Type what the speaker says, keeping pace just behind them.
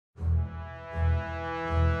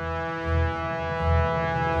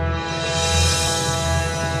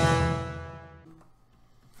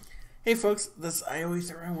Hey folks, this I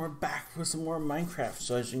always around. We're back with some more Minecraft.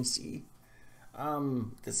 So as you can see,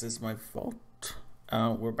 this is my fault.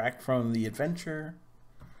 We're back from the adventure.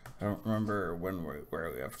 I don't remember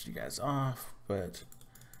where we left you guys off, but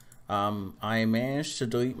I managed to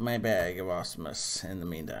delete my bag of awesomeness in the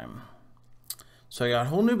meantime. So I got a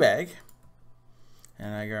whole new bag,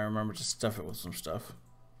 and I gotta remember to stuff it with some stuff,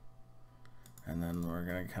 and then we're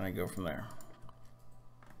gonna kind of go from there.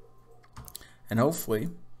 And hopefully,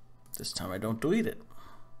 this time I don't delete it.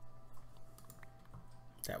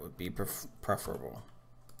 That would be preferable.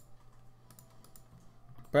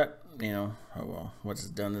 But, you know, oh well, what's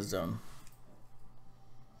done is done.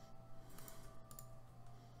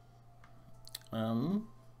 I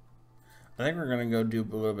think we're gonna go do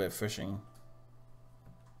a little bit of fishing.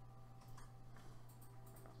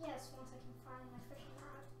 Yes, once I can find my fishing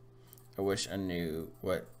rod. I wish I knew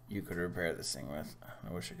what you could repair this thing with.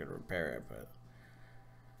 I wish I could repair it, but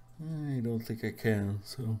I don't think I can,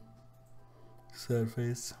 so sad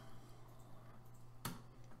face.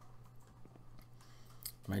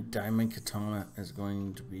 My diamond katana is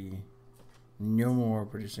going to be no more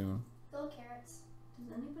pretty soon. Little carrots.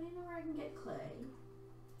 Does anybody know where I can get clay?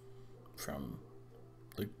 From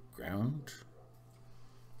the ground?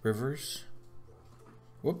 Rivers?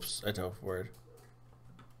 Whoops, I teleported.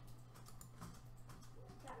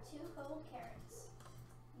 Got 2 whole carrots.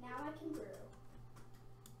 Now I can brew.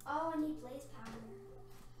 Oh, I need blaze powder.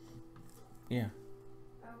 Yeah.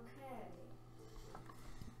 Okay.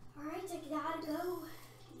 Alright, I gotta go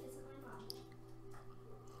visit my mom.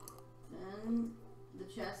 Then the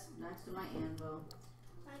chest next to my anvil.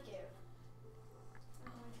 Thank you.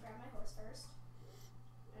 I'm going to grab my horse first.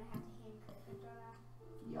 And I have to hand crank it, don't I?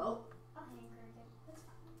 Yup. I'll hand crank it. That's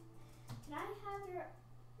fine. Can I have your...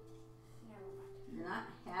 Never mind. You're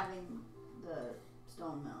not having the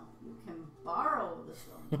stone mill. You can borrow the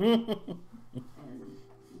stone mill and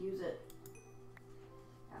use it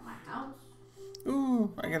at my house.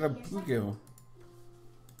 Ooh, I got a bluegill. You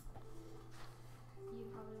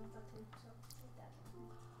probably want that too, so take that.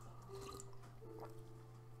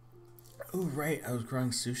 Oh, right, I was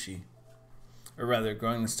growing sushi. Or rather,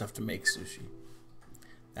 growing the stuff to make sushi.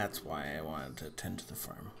 That's why I wanted to tend to the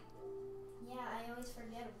farm. Yeah, I always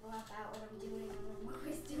forget about what I'm doing, and I'm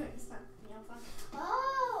always doing something else.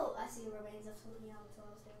 Oh! I see remains of something else what I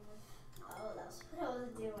was doing. Oh, that's what I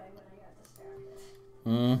was doing when I got distracted.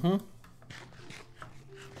 Mm-hmm.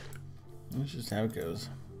 That's just how it goes.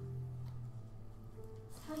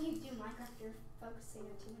 How you do Minecraft, you're focusing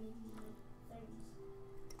on too many things.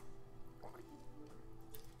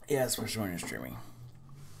 Yeah, especially when you're streaming.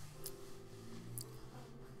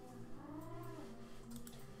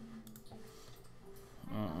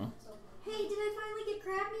 Hey, did I finally get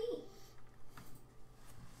crab meat?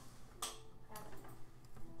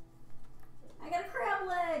 I got a crab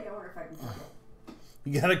leg. I wonder if I can cook it.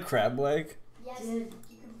 You got a crab leg? Yes, Did-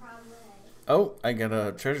 you can probably. Oh, I got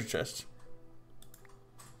a treasure chest.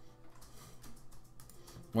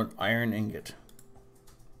 One iron ingot.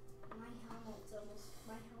 My helmet's almost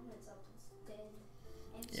dead.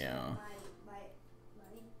 And so Yeah. my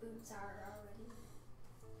boots are already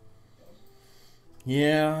dead.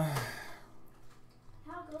 Yeah.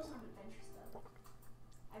 How it goes on adventures though?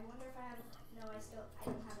 I wonder if I have. No, I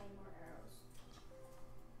don't have any more arrows.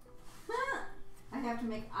 Huh. I have to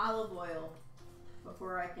make olive oil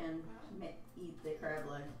before I can eat the crab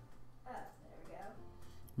leg. Oh, there we go.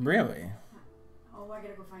 Really? Oh, I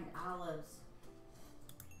gotta go find olives.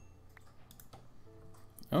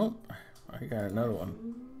 Oh, I got another one.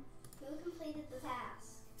 Who completed the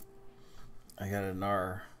task? I got an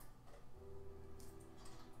R.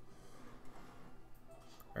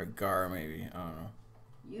 Or Gar, maybe. I don't know.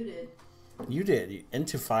 You did. You did.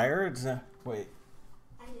 Into fire? Wait.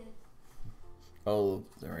 I did. Oh,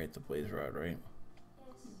 right, the blaze rod, right?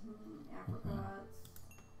 Yes. Apricots.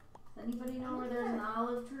 Does anybody know where there's an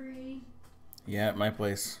olive tree? Yeah, at my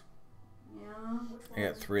place. Yeah. Which one? I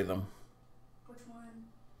got 3 of them. Which one?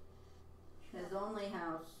 His only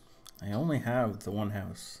house. I only have the one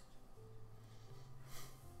house.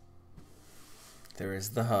 There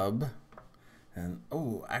is the hub. And,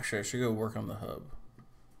 oh, actually, I should go work on the hub.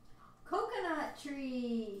 Coconut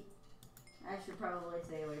tree. I should probably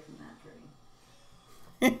stay away from that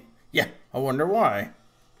tree. Yeah, I wonder why.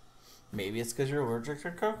 Maybe it's because you're allergic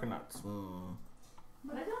to coconuts.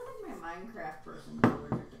 But I don't think my Minecraft person is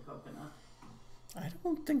allergic to coconut. I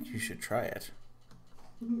don't think you should try it.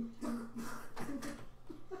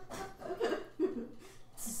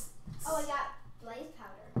 Oh, I got blaze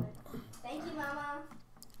powder. Thank you, Mama.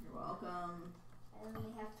 You're welcome. I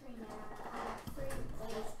only have 3 now. I have 3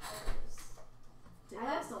 blaze powders. They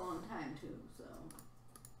last a long time too, so.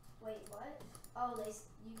 Wait, what? Oh, you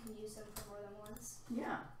can use them for more than once?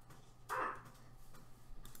 Yeah. Ah!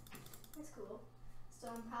 That's cool. So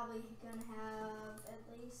I'm probably gonna have at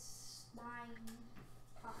least 9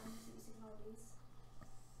 cottons using all these.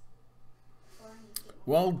 Or I need to get more.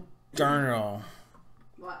 Well, darn it all.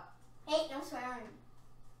 What? Hey, no swearing.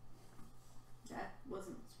 That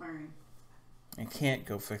wasn't swearing. I can't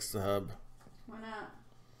go fix the hub. Why not?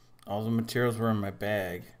 All the materials were in my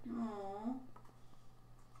bag. Aww.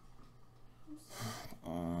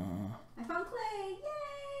 Uh, I found clay! Yay!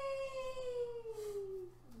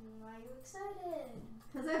 Why are you excited?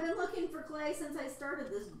 Because I've been looking for clay since I started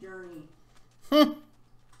this journey. You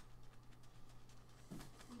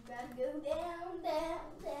gotta go down, down,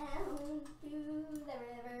 down to the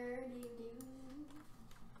river, do.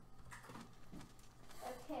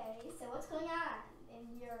 Okay, so what's going on in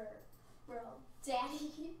your world,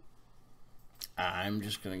 Daddy? I'm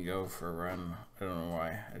just gonna go for a run. I don't know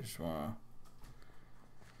why. I just wanna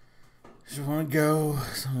go.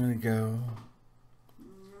 So I'm gonna go.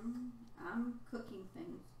 I'm cooking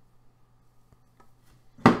things.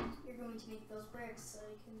 You're going to make those bricks so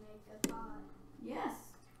you can make a pot. Yes,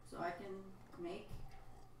 so I can make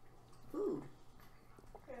food.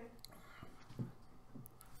 Okay.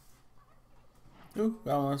 Ooh,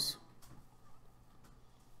 almost.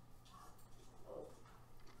 Oh.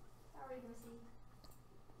 Sorry, Missy.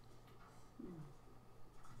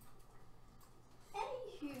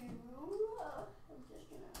 Anywho, I'm just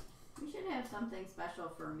gonna. We should have something special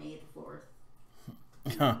for May the 4th.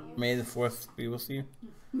 May the 4th be with you.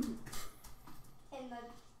 And the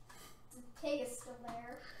pig is still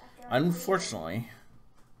there. After I Unfortunately,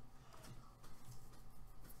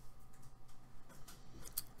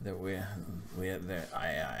 that I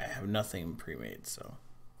have nothing pre-made, so.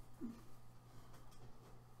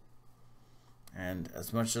 And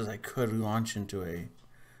as much as I could launch into a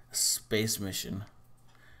space mission,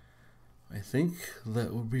 I think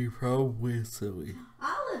that would be probably silly.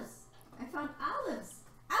 Olives! I found olives!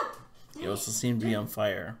 Ow! You also seem to be on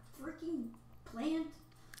fire. Freaking plant.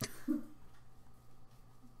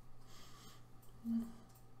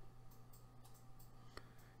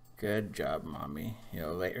 Good job, Mommy.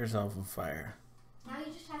 You'll light yourself on fire. Now you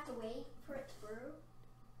just have to wait for it to brew.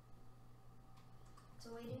 It's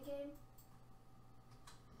a waiting game.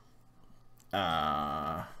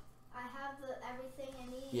 I have everything I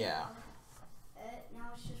need. Yeah.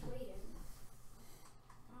 Now it's just waiting.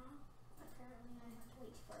 Apparently I have to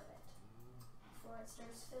wait for it before it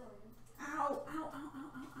starts filling. Ow! Ow! Ow! Ow!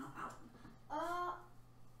 Ow! Ow!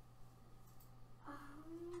 Ow!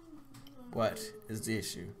 What is the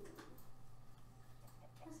issue?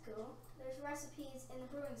 That's cool. There's recipes in the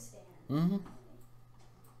brewing stand. Mm-hmm.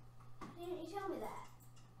 Why didn't you tell me that?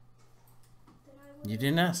 Then I You would've-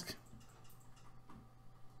 didn't ask.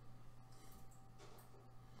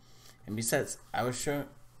 And besides, I was trying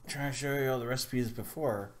to show you all the recipes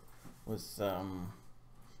before with That's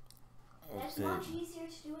the much easier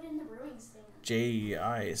to do it in the brewing stand.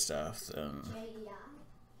 JEI stuff. JEI.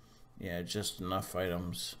 Yeah, just enough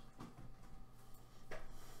items.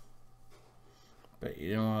 But you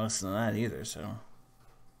didn't want to listen to that either, so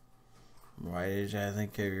why did you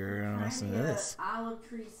think you were going to listen to this? Olive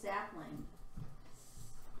tree sapling.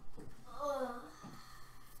 Ugh.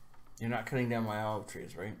 You're not cutting down my olive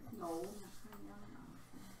trees, right? No, I'm not cutting down an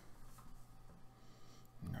olive tree.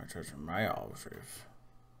 You're not touching my olive trees.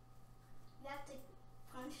 You have to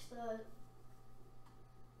punch the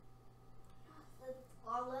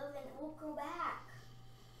olive and it will grow back.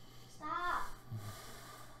 Stop.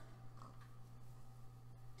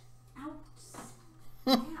 Ouch.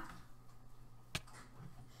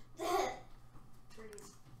 Trees.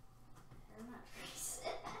 They're not trees.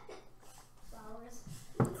 Flowers.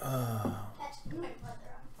 Catching my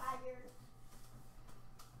mother on fire.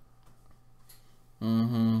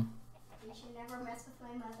 Mm-hmm. You should never mess with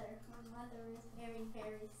my mother. My mother is very,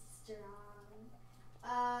 very strong.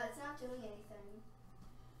 It's not doing anything.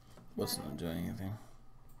 What's not doing anything?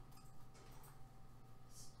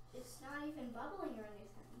 It's not even bubbling or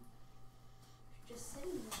anything. It's just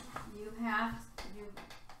sitting there.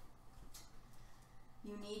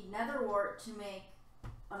 You need netherwort to make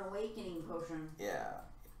an awakening potion. Yeah,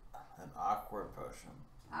 an awkward potion.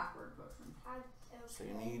 Awkward potion. So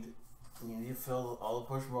you need to fill all the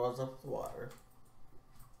potion bottles up with water.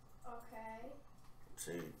 Okay.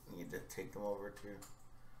 So you need to take them over to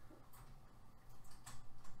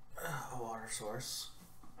a water source.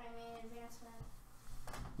 I made an advancement.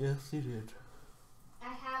 Yes, you did. I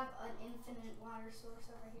have an infinite water source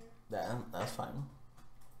over here. That's fine.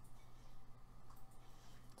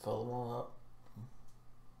 Fill them all up.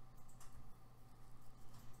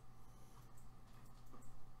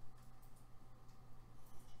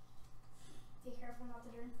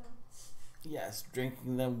 Yes,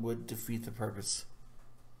 drinking them would defeat the purpose.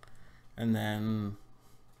 And then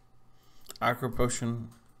aqua potion,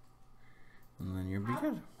 and then you'll be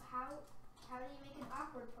good. How do you make an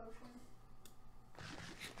awkward potion?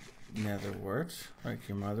 Nether wart, like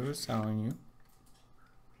your mother was telling you.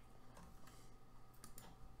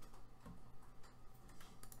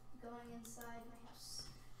 Going inside my house.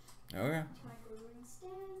 Okay. To my brewing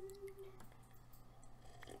stand.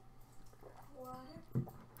 Water.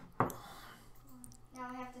 Now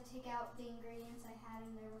I have to take out the ingredients I had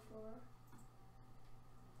in there before.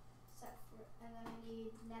 And then I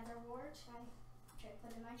need nether wart, which I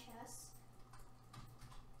put in my chest.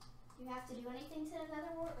 Do you have to do anything to the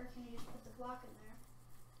nether wart, or can you just put the block in there?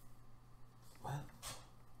 What?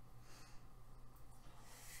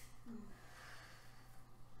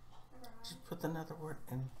 Just put the nether wart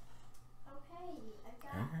in. Okay, I've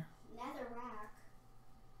got nether rack.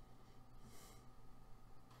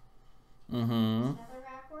 Mm-hmm. Does nether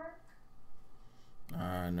rack work?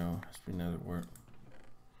 No, it has to be nether wart.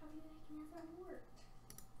 How do you make nether wart?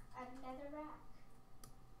 A nether rack.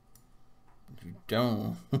 You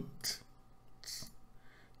don't. It's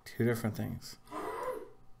two different things. Do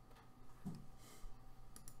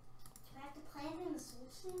I have to plant in the soul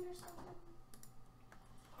sand or something?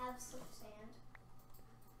 Have soul sand.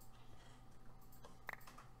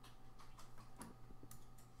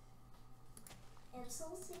 I have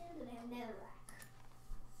soul sand and I have nether rack.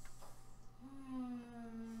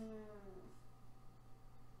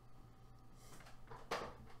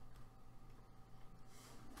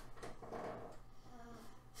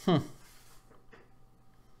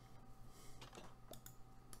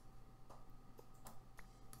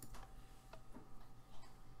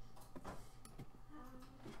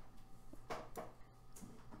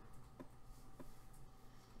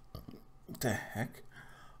 What the heck?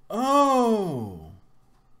 Oh!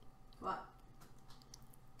 What?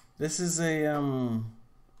 This is a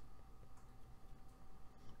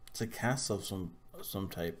it's a castle of some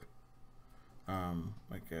type.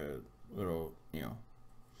 Like a little,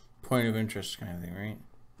 point of interest kind of thing, right?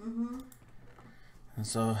 Mm-hmm. And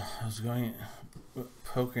so I was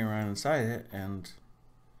poking around inside it, and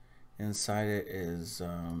inside it is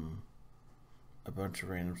a bunch of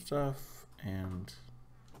random stuff, and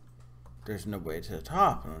there's no way to the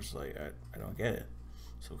top, and I was like, I don't get it.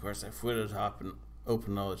 So of course I flew to the top and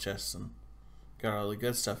opened all the chests and got all the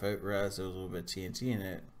good stuff out, realized there was a little bit of TNT in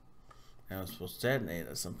it, and I was supposed to detonate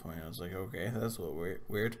at some point. I was like, okay, that's a little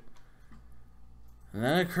weird. And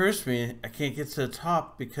then it occurs to me I can't get to the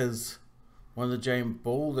top because one of the giant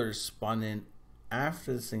boulders spawned in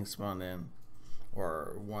after this thing spawned in,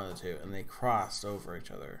 or one of the two, and they crossed over each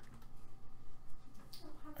other.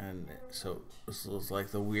 And so this was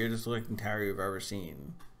like the weirdest looking tower you've ever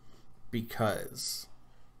seen, because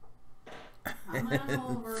it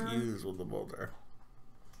fused with the boulder.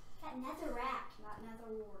 Got nether rack, not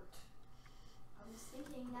nether wart. I was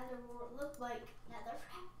thinking nether wart looked like nether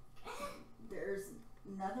rack. There's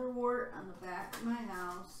nether wart on the back of my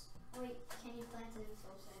house. Wait, can you plant it in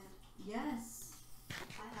soul sand? Yes. I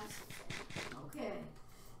have soul sand. Okay.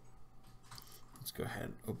 Let's go ahead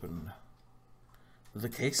and open the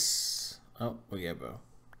case. Oh, we got a bow,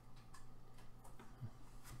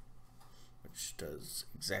 which does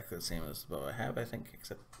exactly the same as the bow I have, I think,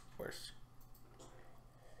 except worse.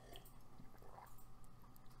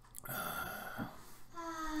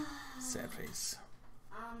 Sad face.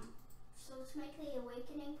 So to make the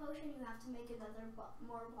awakening potion, you have to make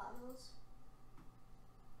more bottles.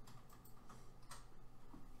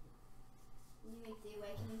 You make the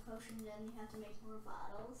awakening potion, then you have to make more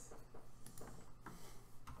bottles.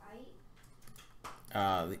 Right?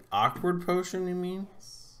 The awkward potion, you mean?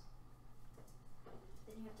 Yes.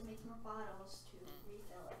 Then you have to make more bottles to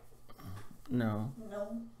refill it. No.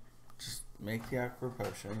 No. Just make the awkward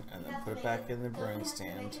potion and You then have put to it make back in the Don't you brewing have to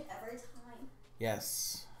stand. make it every time.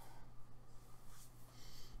 Yes.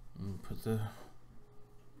 And put the.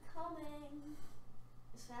 Coming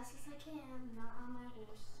as fast as I can, not on my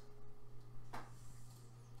horse.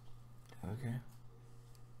 Okay.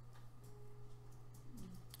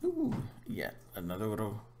 Ooh, yeah, another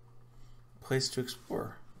little place to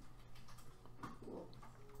explore. Cool.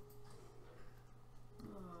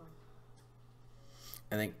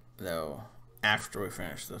 I think, though, after we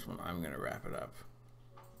finish this one, I'm going to wrap it up.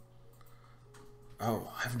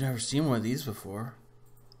 Oh, I've never seen one of these before.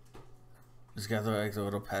 It's got the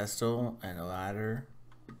little pedestal and a ladder.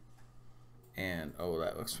 And, oh,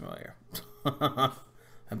 that looks familiar.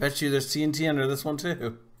 I bet you there's TNT under this one,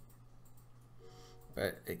 too.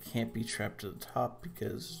 But it can't be trapped to the top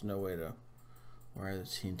because there's no way to wire the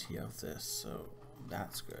TNT off this. So,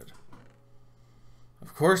 that's good.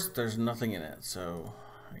 Of course, there's nothing in it, so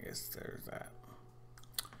I guess there's that.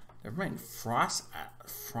 Never mind. Frost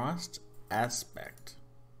aspect.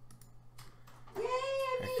 Yay!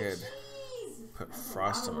 I made could cheese. put That's a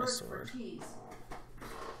frost lot on of my work for sword. cheese.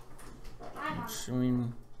 I'm on Which, I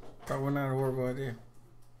mean, probably not a horrible idea.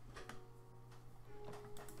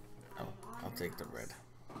 Oh, I'll take the red.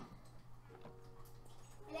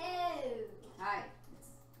 Hello. Hi. It's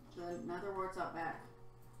the nether wart's out back.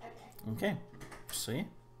 Okay. Okay, see?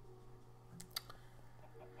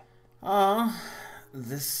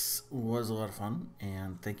 This was a lot of fun,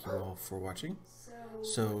 and thank you all for watching.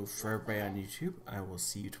 So for everybody on YouTube, I will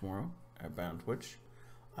see you tomorrow. Everybody on Twitch,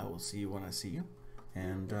 I will see you when I see you.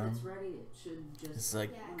 And If it's ready, it should just. it's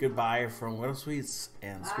like Yeah. goodbye from Widow Sweets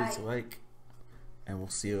and Sweets Bye. Alike. And we'll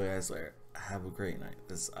see you guys later. Have a great night.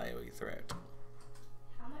 This is IOE Threat.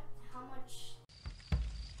 How much